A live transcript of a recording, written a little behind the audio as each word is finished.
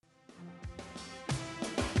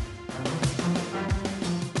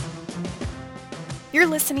You're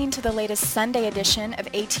listening to the latest Sunday edition of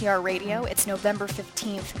ATR Radio. It's November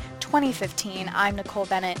 15th, 2015. I'm Nicole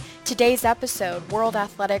Bennett. Today's episode, World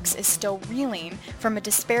Athletics is still reeling from a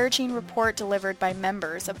disparaging report delivered by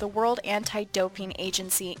members of the World Anti-Doping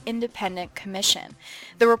Agency Independent Commission.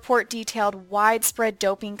 The report detailed widespread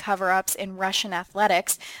doping cover-ups in Russian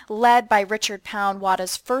athletics. Led by Richard Pound,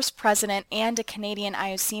 WADA's first president and a Canadian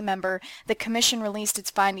IOC member, the commission released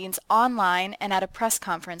its findings online and at a press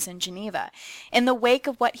conference in Geneva. In the wake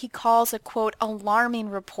of what he calls a, quote, alarming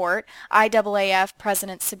report, IAAF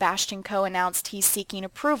President Sebastian Coe announced he's seeking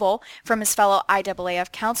approval from his fellow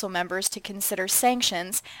IAAF council members to consider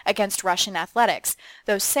sanctions against Russian athletics.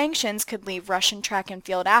 Those sanctions could leave Russian track and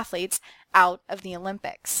field athletes out of the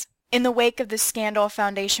Olympics. In the wake of the scandal,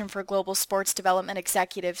 Foundation for Global Sports Development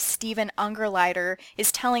executive Steven Ungerleider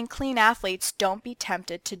is telling clean athletes don't be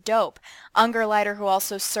tempted to dope. Ungerleider, who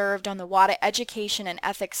also served on the WADA Education and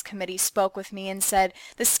Ethics Committee, spoke with me and said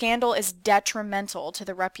the scandal is detrimental to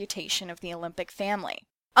the reputation of the Olympic family.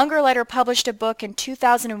 Ungerleider published a book in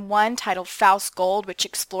 2001 titled Faust Gold, which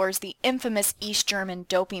explores the infamous East German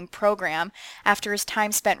doping program. After his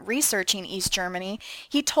time spent researching East Germany,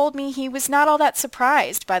 he told me he was not all that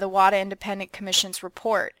surprised by the WADA Independent Commission's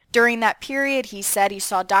report. During that period, he said he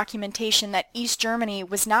saw documentation that East Germany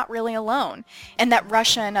was not really alone, and that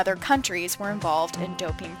Russia and other countries were involved in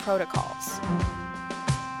doping protocols.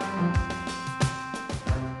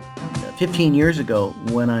 15 years ago,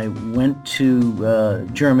 when I went to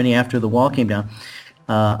Germany after the wall came down,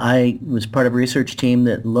 I was part of a research team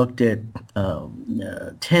that looked at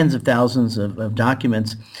tens of thousands of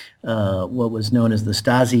documents, what was known as the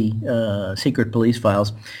Stasi secret police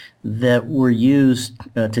files, that were used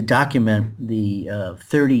to document the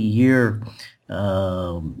 30-year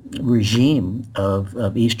regime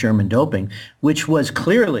of East German doping, which was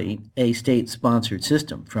clearly a state-sponsored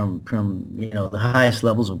system from the highest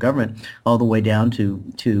levels of government all the way down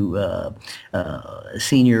to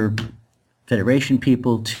senior federation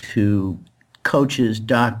people, to coaches,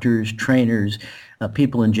 doctors, trainers,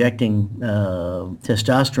 people injecting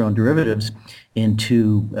testosterone derivatives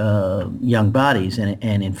into young bodies,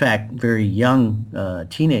 and in fact very young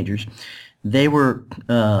teenagers. They were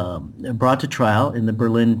brought to trial in the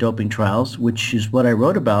Berlin doping trials, which is what I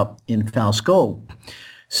wrote about in Faust Gold.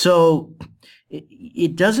 So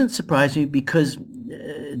it doesn't surprise me, because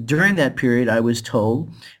during that period I was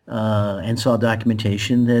told and saw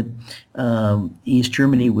documentation that East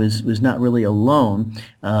Germany was not really alone.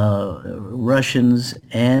 Russians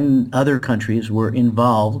and other countries were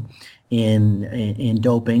involved in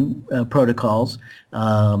doping protocols.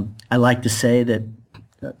 I like to say that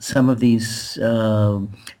some of these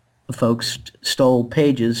folks stole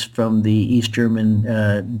pages from the East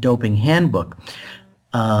German doping handbook.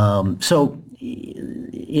 So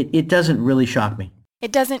it doesn't really shock me.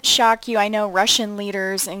 It doesn't shock you. I know Russian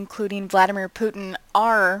leaders, including Vladimir Putin,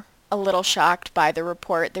 are a little shocked by the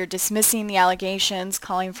report. They're dismissing the allegations,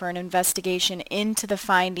 calling for an investigation into the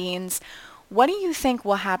findings. What do you think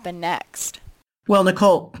will happen next? Well,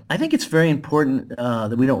 Nicole, I think it's very important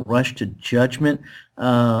that we don't rush to judgment.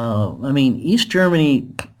 East Germany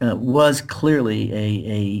was clearly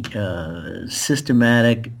a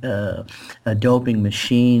systematic doping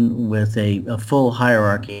machine with a full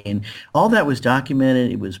hierarchy, and all that was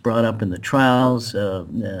documented. It was brought up in the trials.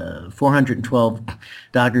 412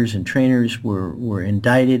 doctors and trainers were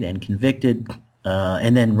indicted and convicted,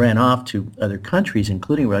 and then ran off to other countries,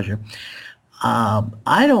 including Russia.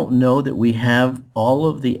 I don't know that we have all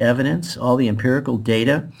of the evidence, all the empirical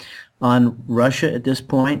data on Russia at this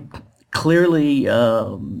point. Clearly,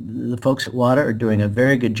 the folks at WADA are doing a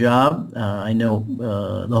very good job. I know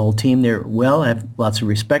the whole team there well. I have lots of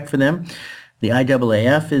respect for them. The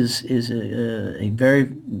IAAF is a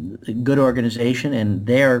very good organization, and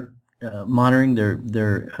they are monitoring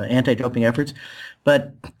their anti-doping efforts.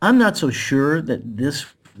 But I'm not so sure that this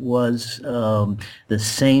was the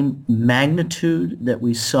same magnitude that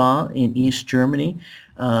we saw in East Germany.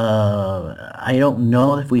 I don't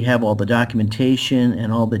know if we have all the documentation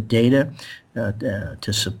and all the data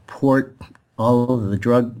to support all of the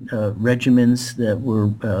drug regimens that were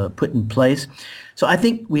put in place. So I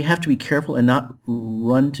think we have to be careful and not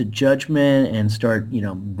run to judgment and start,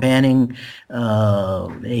 banning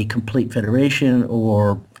a complete federation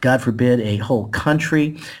or, God forbid, a whole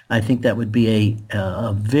country. I think that would be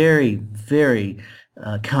a very, very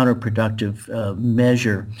counterproductive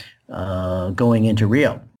measure going into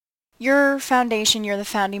Rio. Your foundation, you're the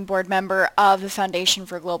founding board member of the Foundation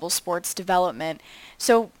for Global Sports Development.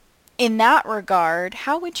 So in that regard,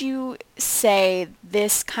 how would you say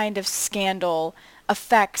this kind of scandal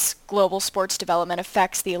affects global sports development,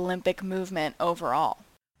 affects the Olympic movement overall?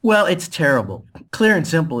 Well, it's terrible. Clear and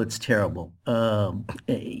simple, it's terrible. I've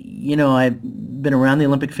been around the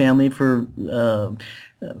Olympic family for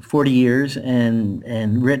 40 years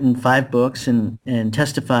and written 5 books and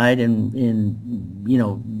testified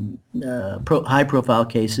in high-profile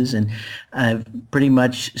cases, and I've pretty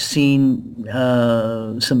much seen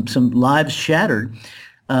some lives shattered.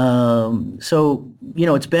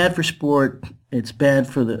 It's bad for sport. It's bad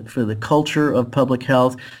for the culture of public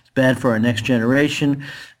health. It's bad for our next generation.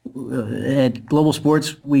 At Global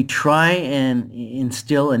Sports, we try and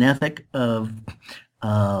instill an ethic of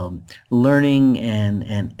learning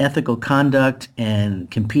and ethical conduct and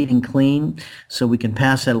competing clean, so we can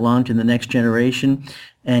pass that along to the next generation.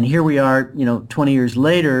 And here we are, 20 years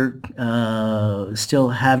later, still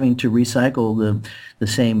having to recycle the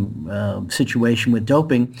same situation with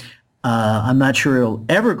doping. I'm not sure it'll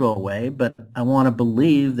ever go away, but I want to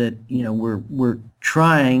believe that we're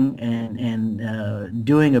trying and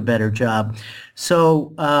doing a better job.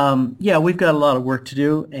 So we've got a lot of work to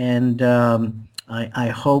do, and I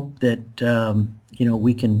hope that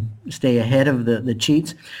we can stay ahead of the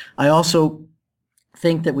cheats. I also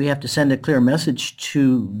think that we have to send a clear message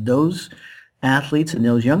to those athletes and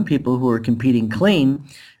those young people who are competing clean.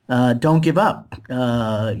 Don't give up.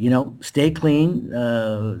 Stay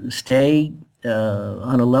clean, stay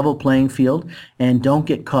on a level playing field, and don't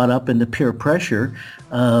get caught up in the peer pressure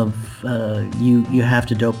of you have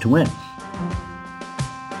to dope to win.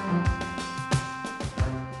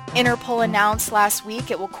 Interpol announced last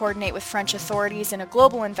week it will coordinate with French authorities in a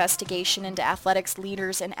global investigation into athletics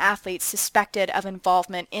leaders and athletes suspected of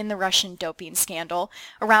involvement in the Russian doping scandal.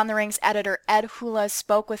 Around the Ring's editor Ed Hula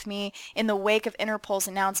spoke with me in the wake of Interpol's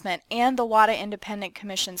announcement and the WADA Independent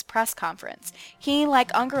Commission's press conference. He,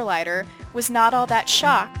 like Ungerleider, was not all that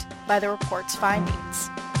shocked by the report's findings.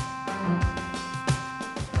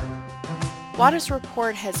 WADA's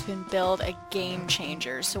report has been billed a game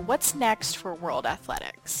changer. So what's next for world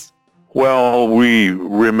athletics? Well, we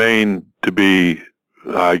remain to be,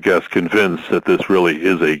 I guess, convinced that this really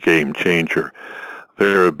is a game changer.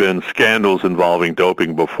 There have been scandals involving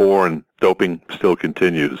doping before, and doping still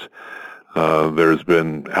continues. There's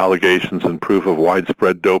been allegations and proof of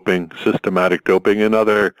widespread doping, systematic doping in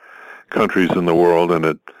other countries in the world, and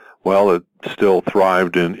it still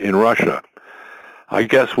thrived in Russia. I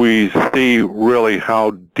guess we see really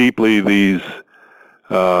how deeply this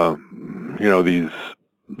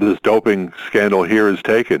doping scandal here is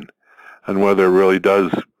taken, and whether it really does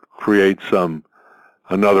create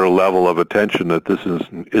another level of attention that this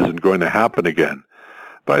isn't going to happen again.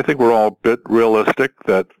 But I think we're all a bit realistic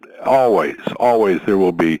that always there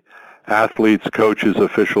will be athletes, coaches,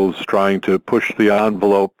 officials trying to push the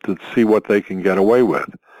envelope to see what they can get away with.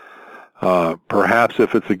 Perhaps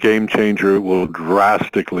if it's a game changer, it will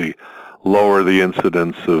drastically lower the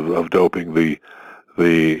incidence of doping, the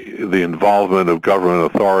involvement of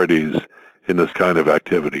government authorities in this kind of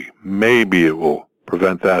activity. Maybe it will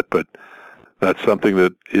prevent that, but that's something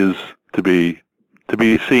that is to be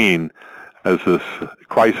seen as this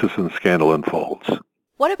crisis and scandal unfolds.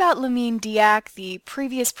 What about Lamine Diack? The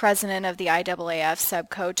previous president of the IAAF,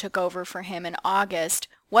 Seb Coe, took over for him in August.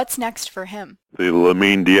 What's next for him? The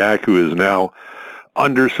Lamine Diack, who is now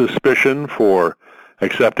under suspicion for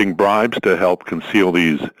accepting bribes to help conceal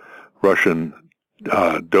these Russian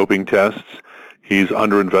doping tests. He's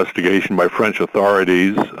under investigation by French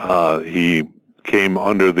authorities. He came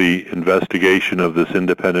under the investigation of this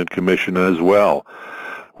independent commission as well,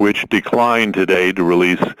 which declined today to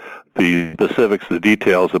release the specifics, the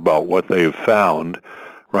details about what they have found.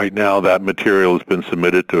 Right now, that material has been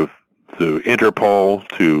submitted to Interpol,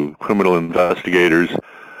 to criminal investigators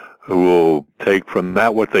who will take from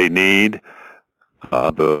that what they need.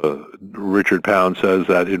 Richard Pound says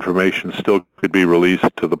that information still could be released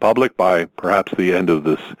to the public by perhaps the end of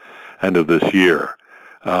this year.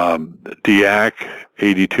 Diack,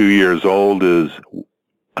 82 years old, is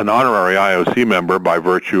an honorary IOC member by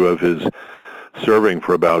virtue of his serving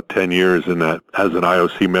for about 10 years as an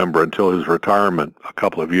IOC member until his retirement a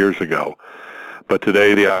couple of years ago. But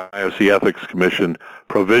today the IOC Ethics Commission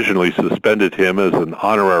provisionally suspended him as an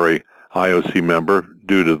honorary IOC member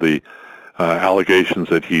due to the allegations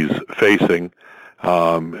that he's facing,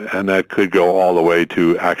 and that could go all the way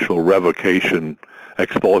to actual revocation,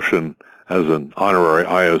 expulsion as an honorary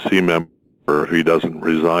IOC member if he doesn't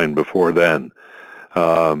resign before then.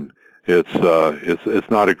 It's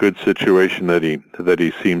not a good situation that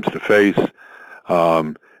he seems to face,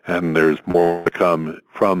 and there's more to come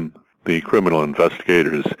from the criminal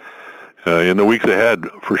investigators in the weeks ahead,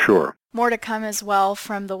 for sure. More to come as well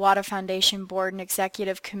from the WADA Foundation Board and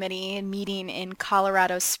Executive Committee meeting in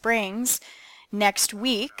Colorado Springs next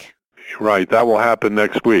week. Right, that will happen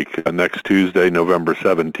next week, next Tuesday, November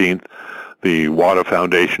 17th. The WADA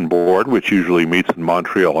Foundation Board, which usually meets in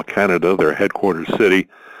Montreal, Canada, their headquarters city,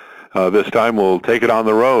 this time will take it on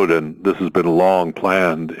the road, and this has been long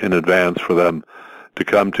planned in advance for them to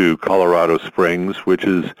come to Colorado Springs, which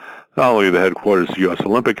is not only the headquarters of the U.S.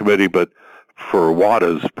 Olympic Committee, but for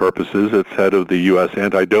WADA's purposes, it's head of the U.S.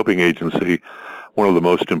 Anti-Doping Agency, one of the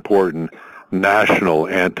most important national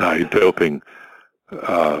anti-doping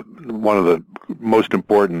one of the most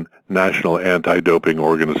important national anti-doping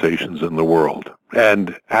organizations in the world.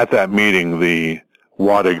 And at that meeting, the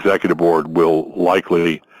WADA Executive Board will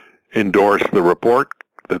likely endorse the report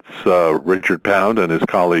that Richard Pound and his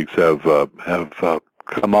colleagues have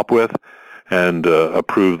come up with, and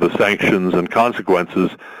approve the sanctions and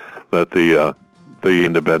consequences that the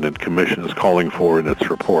independent commission is calling for in its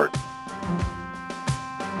report.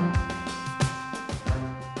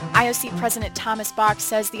 IOC President Thomas Bach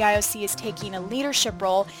says the IOC is taking a leadership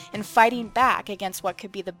role in fighting back against what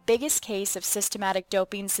could be the biggest case of systematic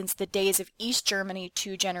doping since the days of East Germany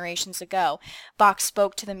 2 generations ago. Bach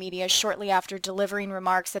spoke to the media shortly after delivering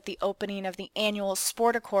remarks at the opening of the annual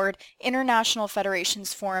Sport Accord International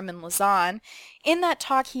Federations Forum in Lausanne. In that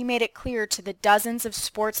talk, he made it clear to the dozens of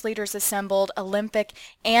sports leaders assembled, Olympic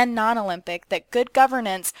and non-Olympic, that good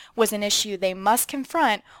governance was an issue they must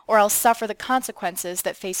confront or else suffer the consequences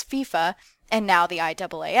that face FIFA and now the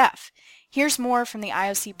IAAF. Here's more from the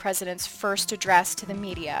IOC president's first address to the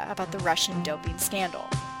media about the Russian doping scandal.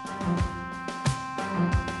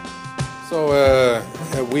 So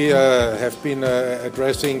we have been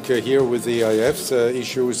addressing here with the IFs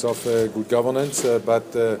issues of good governance, but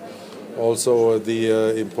also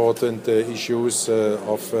the important issues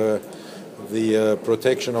of the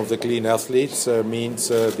protection of the clean athletes means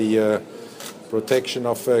the protection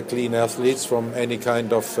of clean athletes from any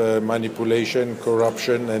kind of manipulation,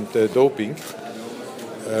 corruption and doping.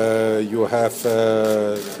 You have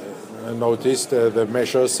noticed the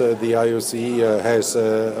measures the IOC has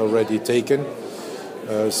already taken.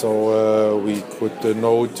 So we could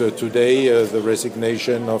note today the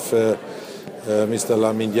resignation of Mr.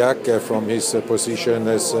 Laminyak from his position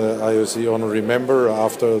as IOC honorary member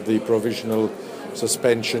after the provisional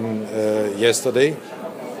suspension yesterday.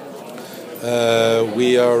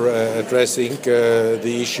 We are addressing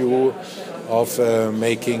the issue of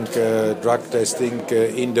making drug testing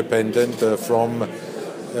independent from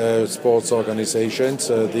sports organizations.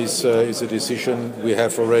 This is a decision we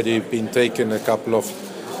have already been taken a couple of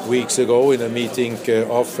weeks ago in a meeting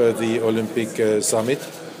of the Olympic Summit.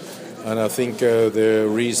 And I think the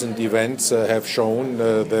recent events have shown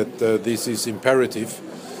that this is imperative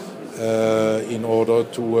in order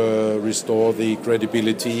to restore the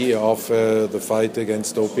credibility of the fight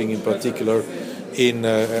against doping, in particular in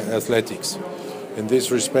athletics. In this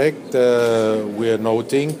respect, we are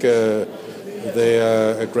noting the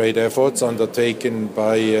great efforts undertaken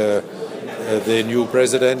by the new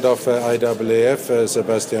president of IAAF,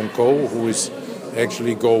 Sebastian Coe, who is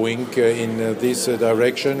actually going in this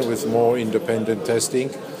direction with more independent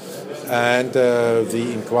testing, and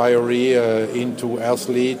the inquiry into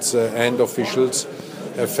athletes and officials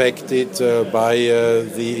affected by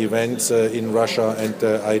the events in Russia and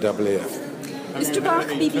IAAF. Mr. Bach,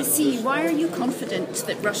 BBC, why are you confident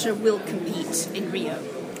that Russia will compete in Rio?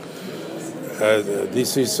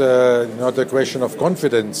 This is not a question of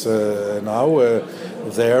confidence now.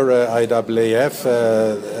 IAAF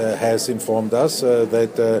has informed us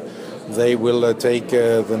that they will take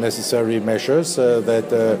the necessary measures, that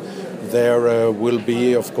there will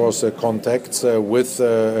be, of course, contacts with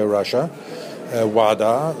Russia.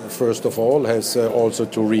 WADA, first of all, has also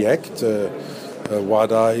to react.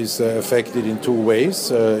 WADA is affected in two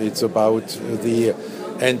ways. It's about the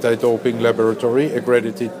anti-doping laboratory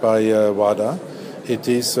accredited by WADA. It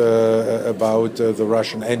is about the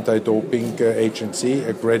Russian anti-doping agency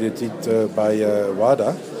accredited by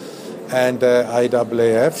WADA. And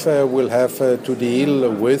IAAF will have to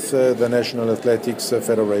deal with the National Athletics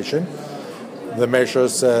Federation. The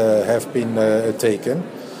measures have been taken,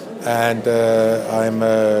 and I'm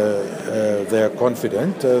there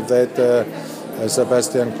confident that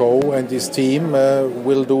Sebastian Coe and his team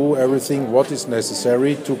will do everything what is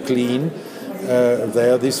necessary to clean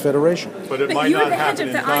this federation. But it might not happen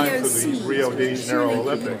in time for the Rio de Janeiro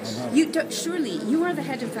Olympics. Surely, you are the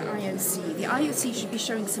head of the IOC. The IOC should be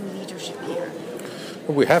showing some leadership here.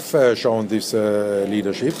 We have shown this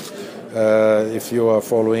leadership. If you are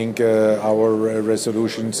following our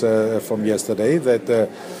resolutions from yesterday, that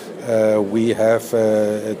we have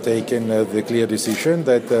taken the clear decision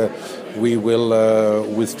that we will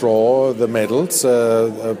withdraw the medals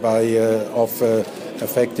of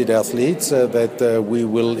affected athletes, that we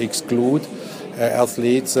will exclude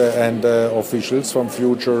athletes and officials from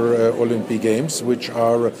future Olympic Games which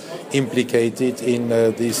are implicated in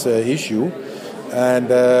this issue. And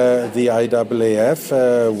the IAAF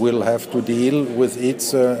will have to deal with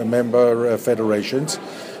its member federations.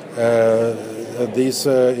 This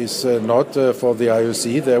is not for the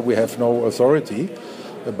IOC. There we have no authority,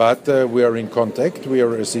 but we are in contact, we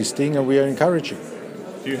are assisting, and we are encouraging.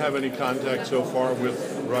 Do you have any contact so far with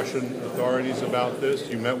Russian authorities about this?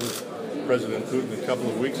 You met with President Putin a couple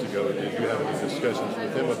of weeks ago. Did you have any discussions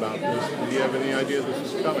with him about this? Do you have any idea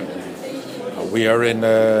this is coming? We are in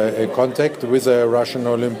contact with the Russian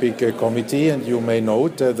Olympic Committee, and you may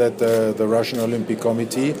note that the Russian Olympic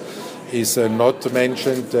Committee is not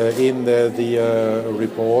mentioned in the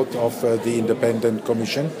report of the Independent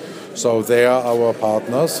Commission. So they are our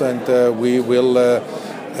partners, and we will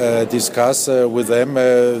discuss with them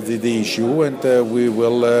the issue, and we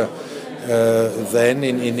will then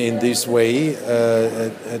in this way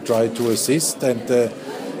try to assist and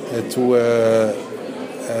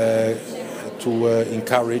to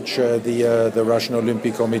encourage the Russian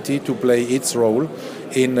Olympic Committee to play its role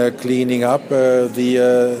in cleaning up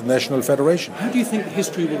the national federation. How do you think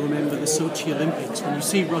history will remember the Sochi Olympics when you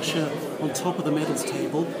see Russia on top of the medals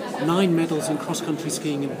table, 9 medals in cross-country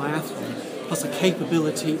skiing and biathlon, plus a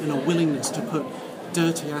capability and a willingness to put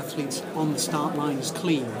dirty athletes on the start lines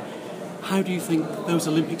clean? How do you think those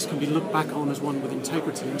Olympics can be looked back on as one with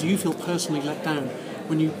integrity? And do you feel personally let down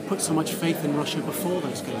when you put so much faith in Russia before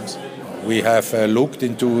those games? We have looked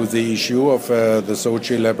into the issue of the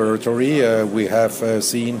Sochi laboratory. We have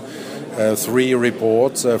seen 3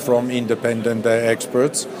 reports from independent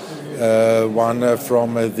experts, one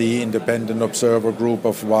from the independent observer group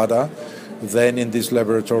of WADA. Then in this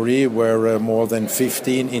laboratory were more than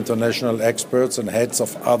 15 international experts and heads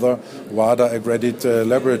of other WADA-accredited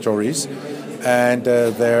laboratories. And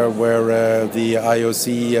there were the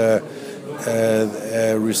IOC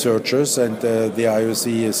researchers and the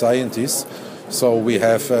IOC scientists. So we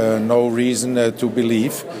have no reason to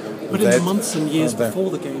believe. But in the months and years before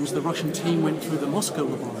the Games, the Russian team went through the Moscow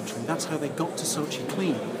laboratory. That's how they got to Sochi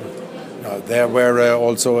clean. There were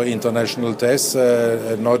also international tests,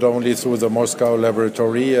 not only through the Moscow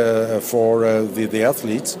laboratory for the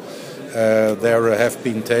athletes. There have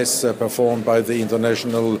been tests performed by the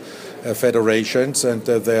international federations, and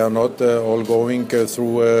they are not all going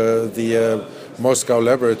through the Moscow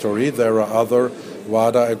laboratory. There are other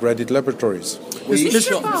WADA-accredited laboratories.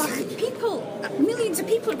 Mr. Bach, millions of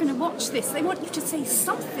people are going to watch this. They want you to say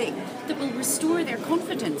something that will restore their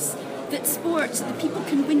confidence that the people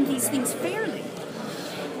can win these things fairly.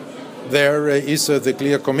 There is the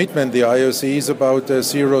clear commitment. The IOC is about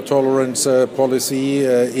zero tolerance policy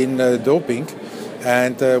in doping,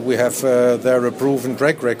 and we have there a proven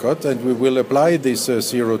track record, and we will apply this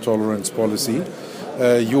zero tolerance policy.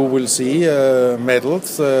 You will see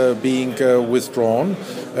medals being withdrawn.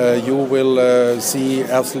 You will see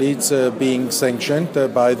athletes being sanctioned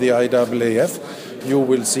by the IAAF. You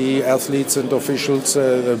will see athletes and officials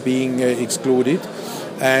being excluded,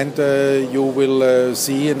 and you will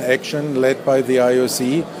see an action led by the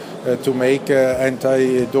IOC to make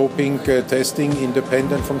anti-doping testing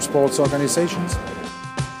independent from sports organizations.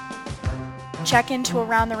 Check into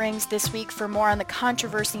Around the Rings this week for more on the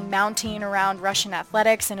controversy mounting around Russian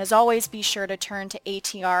athletics, and as always, be sure to turn to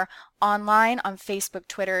ATR online on Facebook,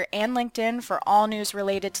 Twitter, and LinkedIn for all news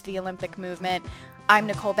related to the Olympic movement. I'm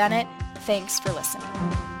Nicole Bennett. Thanks for listening.